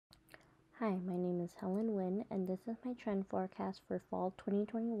Hi, my name is Helen Nguyen, and this is my trend forecast for fall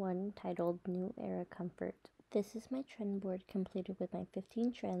 2021 titled New Era Comfort. This is my trend board completed with my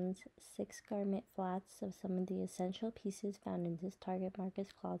 15 trends, 6 garment flats of some of the essential pieces found in this Target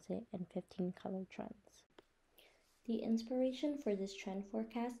Market's closet, and 15 color trends. The inspiration for this trend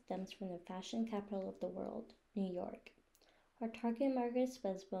forecast stems from the fashion capital of the world, New York. Our Target Market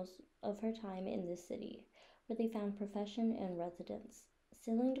spends most of her time in this city, where they found profession and residence.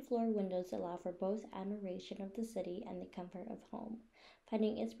 Ceiling-to-floor windows allow for both admiration of the city and the comfort of home,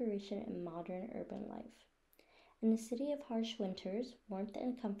 finding inspiration in modern urban life. In a city of harsh winters, warmth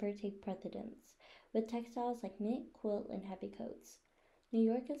and comfort take precedence, with textiles like knit, quilt, and heavy coats. New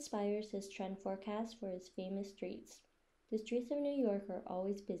York inspires this trend forecast for its famous streets. The streets of New York are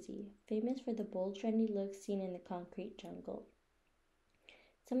always busy, famous for the bold, trendy looks seen in the concrete jungle.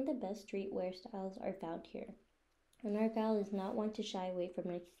 Some of the best streetwear styles are found here, and our gal is not one to shy away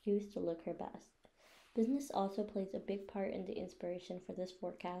from an excuse to look her best. Business also plays a big part in the inspiration for this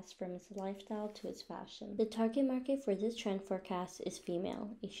forecast, from its lifestyle to its fashion. The target market for this trend forecast is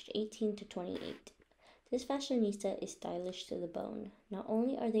female, aged 18 to 28. This fashionista is stylish to the bone. Not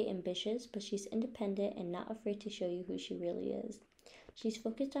only are they ambitious, but she's independent and not afraid to show you who she really is. She's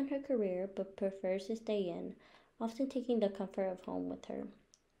focused on her career, but prefers to stay in, often taking the comfort of home with her.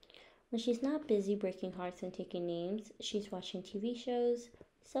 When she's not busy breaking hearts and taking names, she's watching TV shows,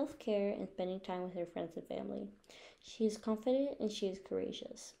 self-care, and spending time with her friends and family. She is confident and she is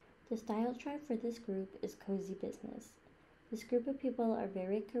courageous. The style tribe for this group is cozy business. This group of people are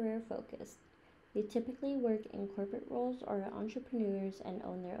very career-focused. They typically work in corporate roles or are entrepreneurs and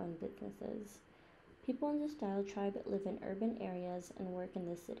own their own businesses. People in the style tribe live in urban areas and work in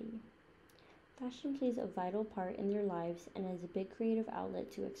the city. Fashion plays a vital part in their lives and is a big creative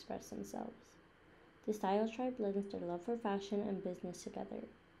outlet to express themselves. The style tribe blends their love for fashion and business together,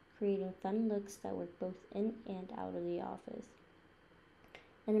 creating fun looks that work both in and out of the office.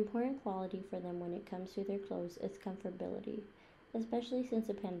 An important quality for them when it comes to their clothes is comfortability, especially since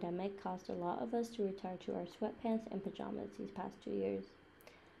the pandemic caused a lot of us to retire to our sweatpants and pajamas these past 2 years.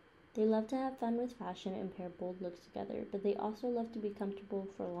 They love to have fun with fashion and pair bold looks together, but they also love to be comfortable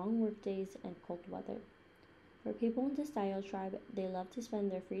for long work days and cold weather. For people in the style tribe, they love to spend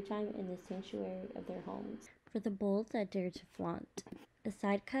their free time in the sanctuary of their homes. For the bold that dare to flaunt, a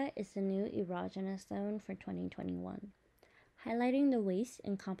side cut is the new erogenous zone for 2021. Highlighting the waist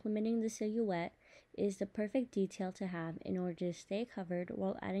and complementing the silhouette is the perfect detail to have in order to stay covered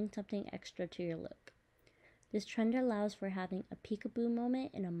while adding something extra to your look. This trend allows for having a peekaboo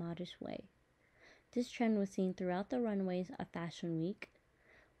moment in a modest way. This trend was seen throughout the runways of Fashion Week.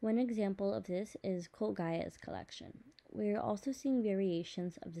 One example of this is Cult Gaia's collection. We are also seeing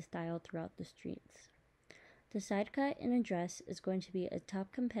variations of the style throughout the streets. The side cut in a dress is going to be a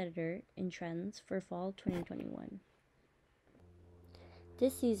top competitor in trends for fall 2021.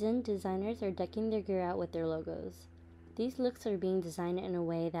 This season, designers are decking their gear out with their logos. These looks are being designed in a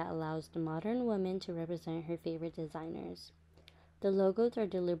way that allows the modern woman to represent her favorite designers. The logos are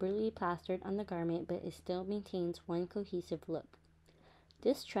deliberately plastered on the garment, but it still maintains one cohesive look.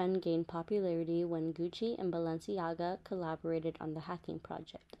 This trend gained popularity when Gucci and Balenciaga collaborated on the Hacking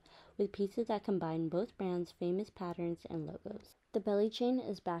Project, with pieces that combine both brands' famous patterns and logos. The belly chain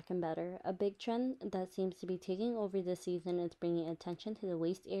is back and better. A big trend that seems to be taking over this season is bringing attention to the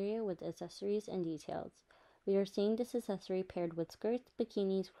waist area with accessories and details. We are seeing this accessory paired with skirts,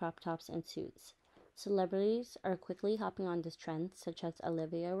 bikinis, crop tops, and suits. Celebrities are quickly hopping on this trend, such as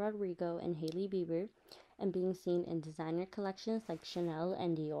Olivia Rodrigo and Hailey Bieber, and being seen in designer collections like Chanel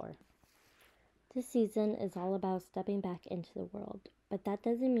and Dior. This season is all about stepping back into the world, but that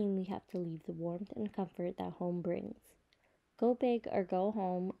doesn't mean we have to leave the warmth and comfort that home brings. Go big or go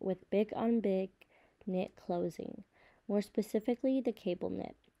home with big on big knit clothing, more specifically the cable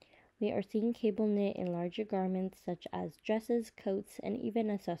knit. We are seeing cable knit in larger garments such as dresses, coats, and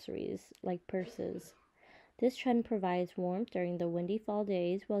even accessories like purses. This trend provides warmth during the windy fall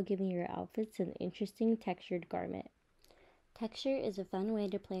days while giving your outfits an interesting textured garment. Texture is a fun way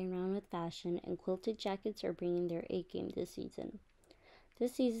to play around with fashion, and quilted jackets are bringing their A game this season.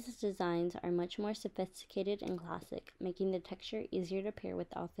 This season's designs are much more sophisticated and classic, making the texture easier to pair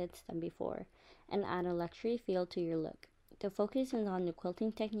with outfits than before, and add a luxury feel to your look. The focus is on the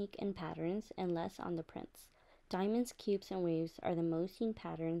quilting technique and patterns, and less on the prints. Diamonds, cubes, and waves are the most seen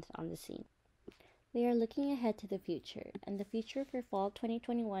patterns on the scene. We are looking ahead to the future, and the future for fall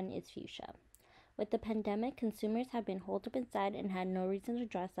 2021 is fuchsia. With the pandemic, consumers have been holed up inside and had no reason to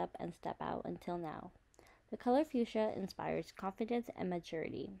dress up and step out until now. The color fuchsia inspires confidence and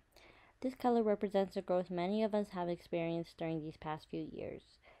maturity. This color represents the growth many of us have experienced during these past few years.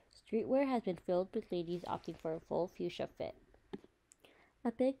 Streetwear has been filled with ladies opting for a full fuchsia fit.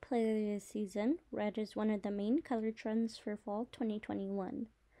 A big player this season, red is one of the main color trends for fall 2021.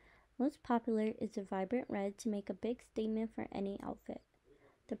 Most popular is a vibrant red to make a big statement for any outfit.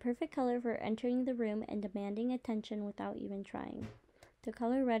 The perfect color for entering the room and demanding attention without even trying. The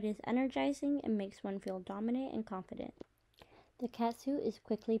color red is energizing and makes one feel dominant and confident. The catsuit is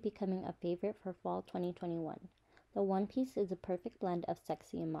quickly becoming a favorite for fall 2021. The one piece is a perfect blend of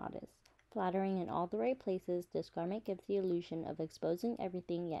sexy and modest. Flattering in all the right places, this garment gives the illusion of exposing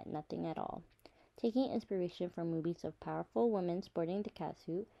everything yet nothing at all. Taking inspiration from movies of powerful women sporting the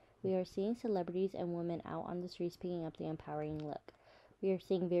catsuit, we are seeing celebrities and women out on the streets picking up the empowering look. We are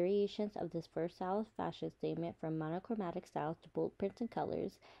seeing variations of this versatile fashion statement from monochromatic styles to bold prints and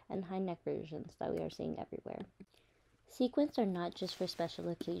colors and high neck versions that we are seeing everywhere. Sequins are not just for special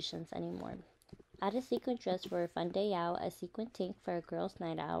occasions anymore. Add a sequin dress for a fun day out, a sequin tank for a girls'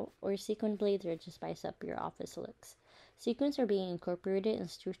 night out, or a sequin blazer to spice up your office looks. Sequins are being incorporated in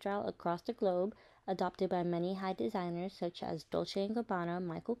street style across the globe, adopted by many high designers such as Dolce & Gabbana,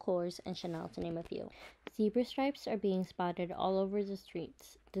 Michael Kors, and Chanel to name a few. Zebra stripes are being spotted all over the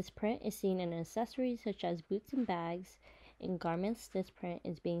streets. This print is seen in accessories such as boots and bags. In garments, this print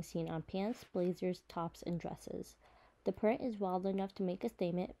is being seen on pants, blazers, tops, and dresses. The print is wild enough to make a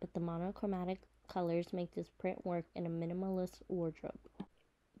statement, but the monochromatic colors make this print work in a minimalist wardrobe.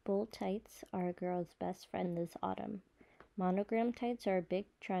 Bold tights are a girl's best friend this autumn. Monogram tights are a big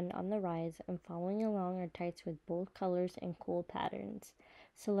trend on the rise, and following along are tights with bold colors and cool patterns.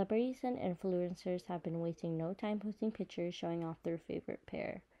 Celebrities and influencers have been wasting no time posting pictures showing off their favorite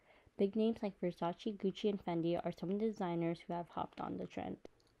pair. Big names like Versace, Gucci, and Fendi are some of the designers who have hopped on the trend.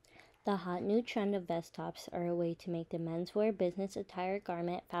 The hot new trend of vest tops are a way to make the menswear business attire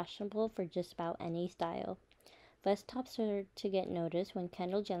garment fashionable for just about any style. Vest tops started to get noticed when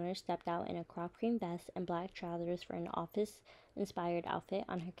Kendall Jenner stepped out in a crop cream vest and black trousers for an office-inspired outfit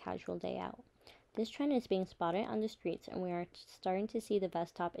on her casual day out. This trend is being spotted on the streets, and we are starting to see the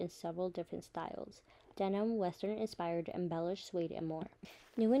vest top in several different styles: denim, western-inspired, embellished suede, and more.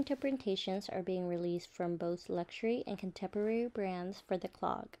 New interpretations are being released from both luxury and contemporary brands for the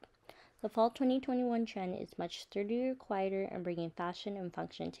clog. The fall 2021 trend is much sturdier, quieter, and bringing fashion and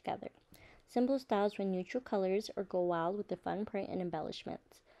function together. Simple styles with neutral colors or go wild with the fun print and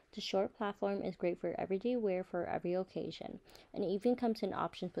embellishments. The short platform is great for everyday wear for every occasion, and even comes in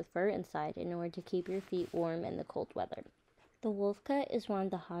options with fur inside in order to keep your feet warm in the cold weather. The wolf cut is one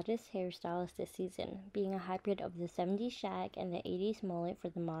of the hottest hairstyles this season, being a hybrid of the 70s shag and the 80s mullet for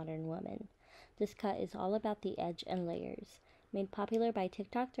the modern woman. This cut is all about the edge and layers. Made popular by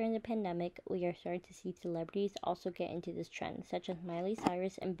TikTok during the pandemic, we are starting to see celebrities also get into this trend, such as Miley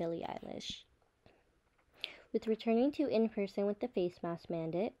Cyrus and Billie Eilish. With returning to in-person with the face mask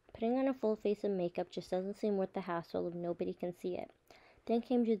mandate, putting on a full face of makeup just doesn't seem worth the hassle if nobody can see it. Then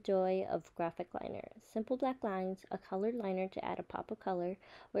came the joy of graphic liner. Simple black lines, a colored liner to add a pop of color,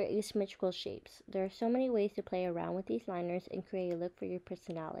 or asymmetrical shapes. There are so many ways to play around with these liners and create a look for your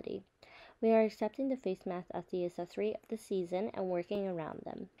personality. We are accepting the face mask as the accessory of the season and working around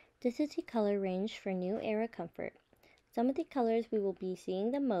them. This is the color range for New Era Comfort. Some of the colors we will be seeing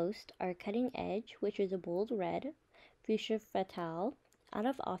the most are Cutting Edge, which is a bold red, Fuchsia Fatale, Out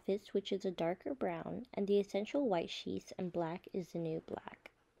of Office, which is a darker brown, and the Essential White Sheets, and Black is the new black.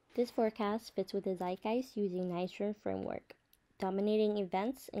 This forecast fits with the zeitgeist using Nystrom framework. Dominating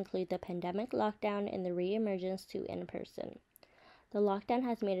events include the pandemic lockdown and the re-emergence to in-person. The lockdown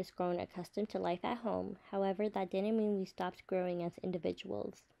has made us grown accustomed to life at home. However, that didn't mean we stopped growing as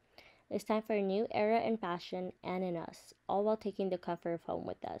individuals. It's time for a new era in fashion and in us, all while taking the comfort of home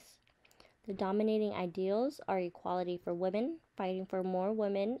with us. The dominating ideals are equality for women, fighting for more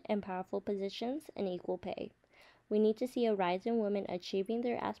women in powerful positions, and equal pay. We need to see a rise in women achieving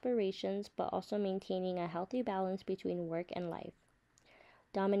their aspirations, but also maintaining a healthy balance between work and life.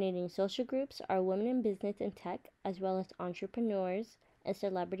 Dominating social groups are women in business and tech, as well as entrepreneurs and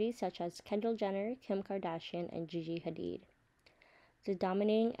celebrities such as Kendall Jenner, Kim Kardashian, and Gigi Hadid. The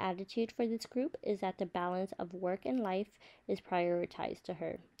dominating attitude for this group is that the balance of work and life is prioritized to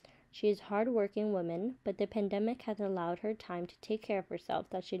her. She is a hard-working woman, but the pandemic has allowed her time to take care of herself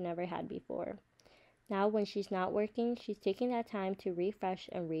that she never had before. Now, when she's not working, she's taking that time to refresh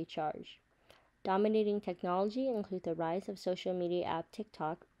and recharge. Dominating technology includes the rise of social media app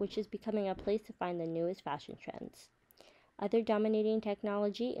TikTok, which is becoming a place to find the newest fashion trends. Other dominating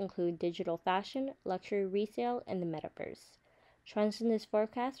technology include digital fashion, luxury resale, and the metaverse. Trends in this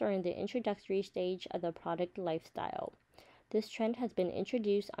forecast are in the introductory stage of the product lifestyle. This trend has been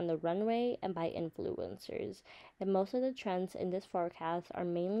introduced on the runway and by influencers, and most of the trends in this forecast are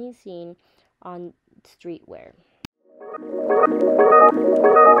mainly seen on streetwear.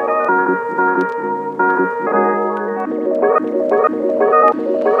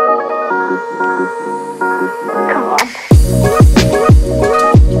 Come on.